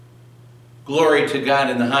Glory to God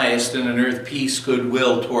in the highest, and on earth peace,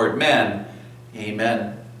 goodwill toward men.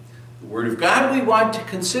 Amen. The Word of God we want to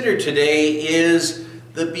consider today is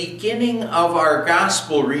the beginning of our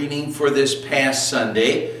gospel reading for this past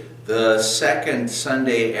Sunday, the second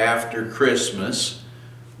Sunday after Christmas.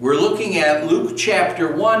 We're looking at Luke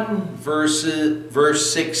chapter 1,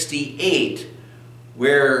 verse 68,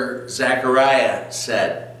 where Zechariah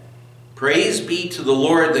said, "Praise be to the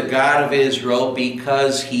Lord, the God of Israel,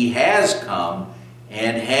 because he has come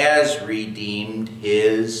and has redeemed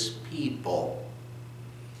his people."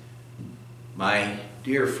 My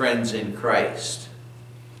dear friends in Christ,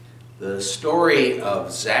 the story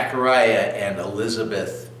of Zechariah and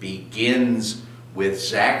Elizabeth begins with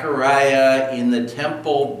Zechariah in the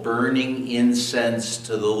temple burning incense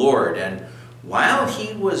to the Lord. And while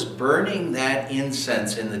he was burning that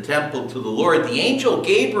incense in the temple to the Lord, the angel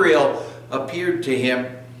Gabriel appeared to him.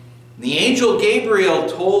 The angel Gabriel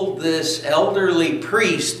told this elderly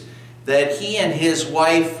priest that he and his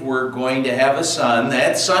wife were going to have a son.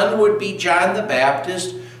 That son would be John the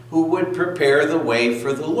Baptist, who would prepare the way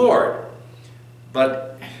for the Lord.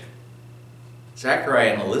 But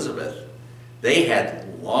Zechariah and Elizabeth, they had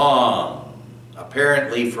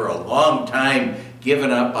apparently for a long time,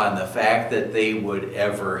 given up on the fact that they would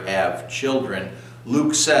ever have children.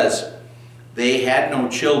 Luke says they had no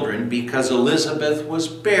children because Elizabeth was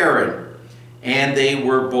barren, and they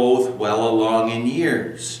were both well along in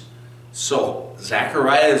years. So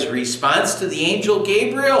Zechariah's response to the angel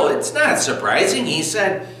Gabriel, it's not surprising. He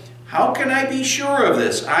said, "How can I be sure of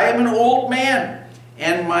this? I am an old man,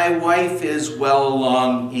 and my wife is well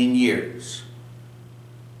along in years."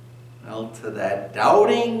 Well, to that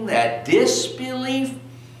doubting, that disbelief,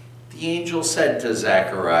 the angel said to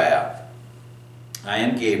Zechariah, "I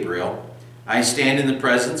am Gabriel. I stand in the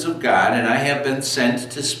presence of God, and I have been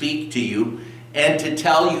sent to speak to you and to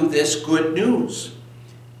tell you this good news.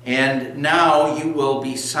 And now you will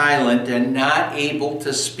be silent and not able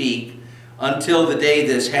to speak until the day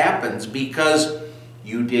this happens, because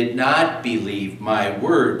you did not believe my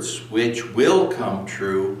words, which will come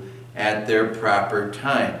true at their proper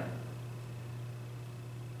time."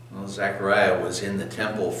 Well, Zechariah was in the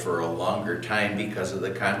temple for a longer time because of the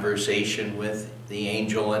conversation with the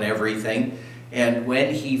angel and everything. And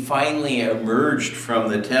when he finally emerged from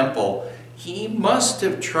the temple, he must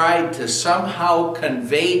have tried to somehow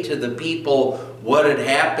convey to the people what had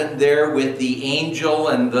happened there with the angel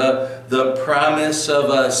and the promise of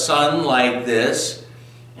a son like this.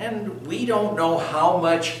 And we don't know how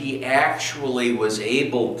much he actually was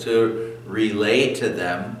able to relay to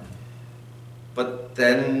them. But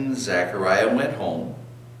then Zechariah went home,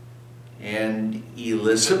 and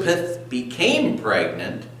Elizabeth became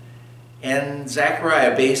pregnant, and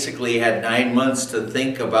Zechariah basically had 9 months to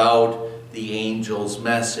think about the angel's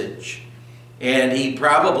message. And he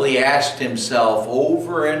probably asked himself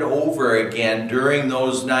over and over again during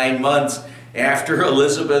those 9 months after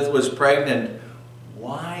Elizabeth was pregnant,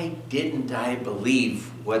 why didn't I believe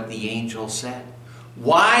what the angel said?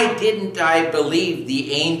 Why didn't I believe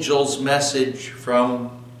the angel's message from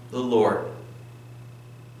the Lord?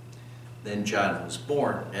 Then John was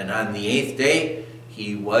born, and on the 8th day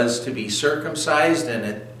he was to be circumcised,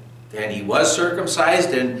 and he was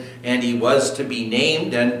circumcised, and he was to be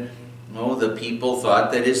named. And the people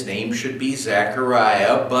thought that his name should be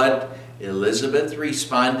Zechariah, but Elizabeth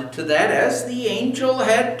responded to that as the angel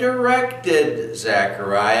had directed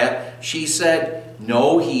Zechariah. She said,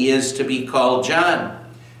 "No, he is to be called John."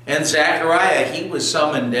 And Zechariah, he was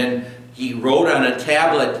summoned, and he wrote on a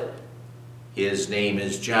tablet, "His name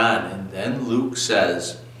is John." And then Luke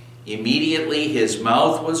says, "Immediately his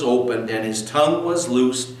mouth was opened and his tongue was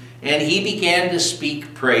loosed, and he began to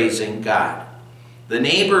speak, praising God. The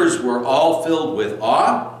neighbors were all filled with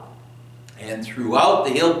awe, and throughout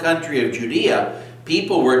the hill country of Judea,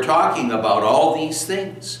 people were talking about all these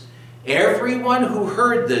things. Everyone who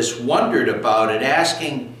heard this wondered about it,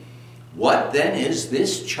 asking, 'What then is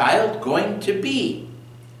this child going to be?'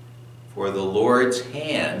 For the Lord's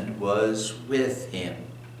hand was with him."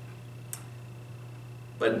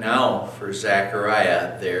 But now for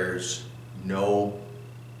Zechariah, there's no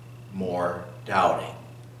more doubting.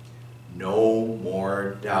 No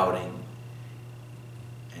more doubting.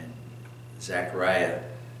 And Zechariah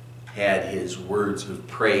had his words of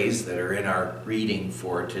praise that are in our reading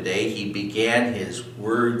for today. He began his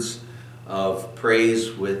words of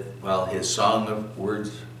praise with, his song of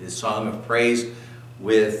praise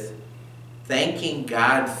with thanking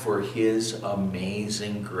God for his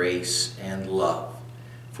amazing grace and love,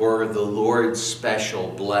 for the Lord's special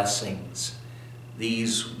blessings.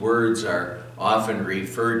 These words are often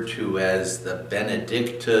referred to as the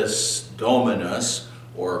Benedictus Dominus,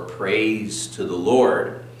 or Praise to the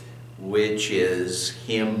Lord, which is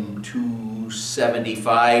hymn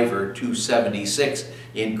 275 or 276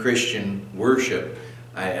 in Christian worship.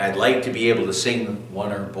 I'd like to be able to sing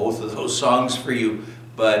one or both of those songs for you,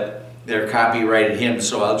 but they're copyrighted hymns,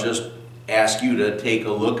 so I'll just ask you to take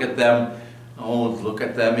a look at them. Oh, look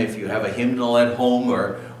at them if you have a hymnal at home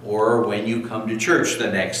or when you come to church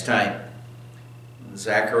the next time.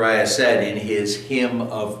 Zechariah said in his hymn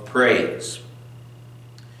of praise,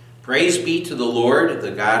 "Praise be to the Lord,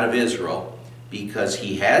 the God of Israel, because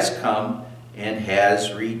he has come and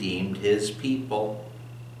has redeemed his people."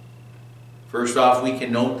 First off, we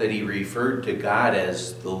can note that he referred to God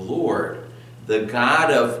as the Lord, the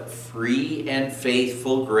God of free and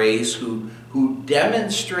faithful grace, who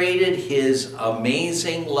demonstrated his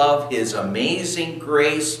amazing love, his amazing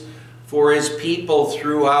grace for his people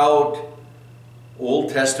throughout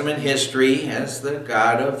Old Testament history as the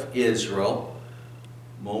God of Israel.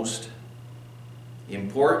 Most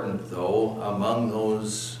important, though, among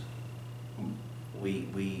those,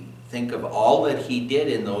 we think of all that he did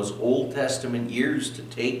in those Old Testament years to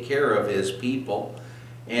take care of his people.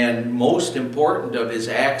 And most important of his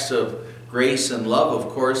acts of grace and love, of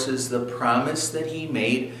course, is the promise that he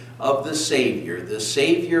made of the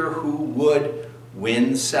Savior who would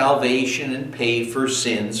win salvation and pay for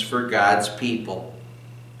sins for God's people.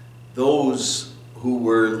 Those who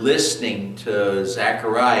were listening to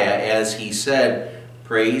Zechariah as he said,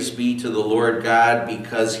 "Praise be to the Lord God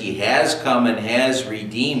because he has come and has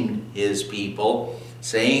redeemed his people,"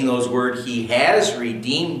 saying those words, "he has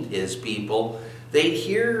redeemed his people," they'd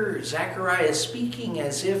hear Zechariah speaking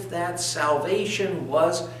as if that salvation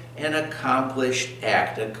was an accomplished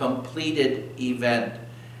act, a completed event.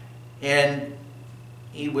 And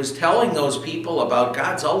he was telling those people about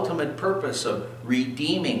God's ultimate purpose of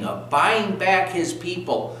redeeming, of buying back his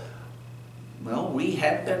people. Well, we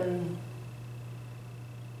had been,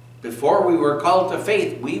 before we were called to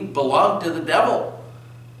faith, we belonged to the devil.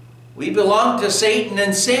 We belonged to Satan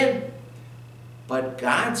and sin. But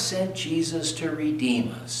God sent Jesus to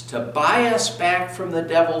redeem us, to buy us back from the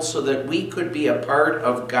devil so that we could be a part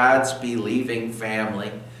of God's believing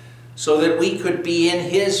family, so that we could be in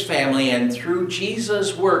his family. And through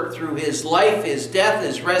Jesus' work, through his life, his death,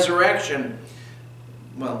 his resurrection,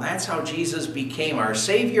 well, that's how Jesus became our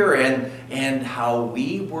Savior and how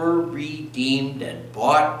we were redeemed and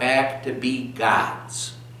bought back to be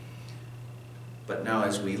God's. But now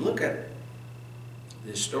as we look at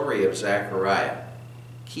the story of Zechariah,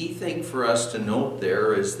 key thing for us to note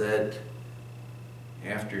there is that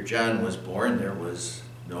after John was born, there was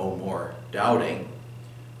no more doubting.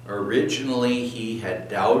 Originally, he had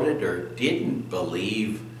doubted or didn't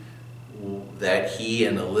believe that he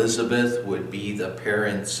and Elizabeth would be the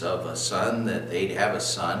parents of a son, that they'd have a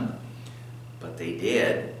son. But they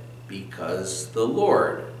did because of the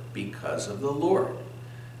Lord.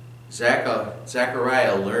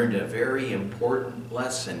 Zechariah learned a very important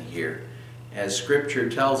lesson here. As Scripture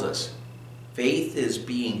tells us, faith is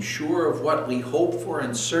being sure of what we hope for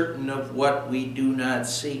and certain of what we do not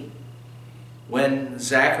see. When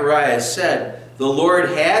Zechariah said, "The Lord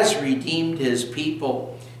has redeemed his people,"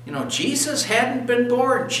 Jesus hadn't been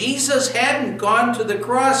born. Jesus hadn't gone to the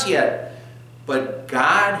cross yet. But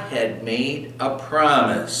God had made a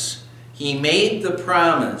promise. He made the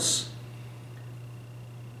promise.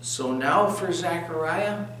 So now for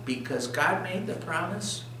Zechariah, because God made the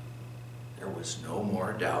promise, there was no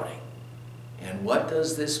more doubting. And what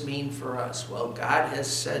does this mean for us? Well, God has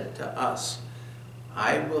said to us,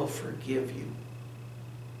 "I will forgive you.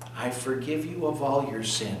 I forgive you of all your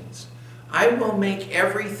sins. I will make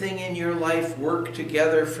everything in your life work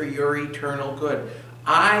together for your eternal good.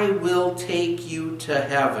 I will take you to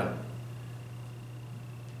heaven."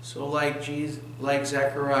 So like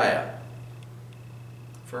Zechariah,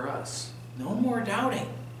 for us, no more doubting.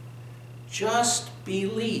 Just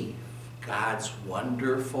believe God's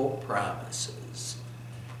wonderful promises.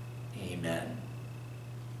 Amen.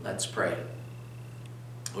 Let's pray.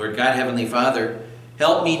 Lord God, Heavenly Father,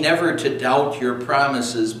 help me never to doubt your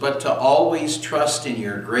promises, but to always trust in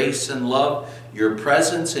your grace and love, your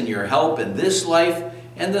presence and your help in this life,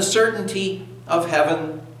 and the certainty of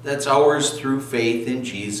heaven that's ours through faith in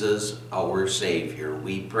Jesus, our Savior.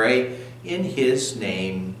 We pray in his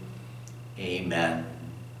name. Amen.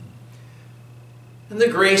 And the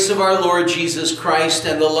grace of our Lord Jesus Christ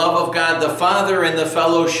and the love of God the Father and the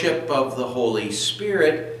fellowship of the Holy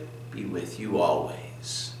Spirit be with you always.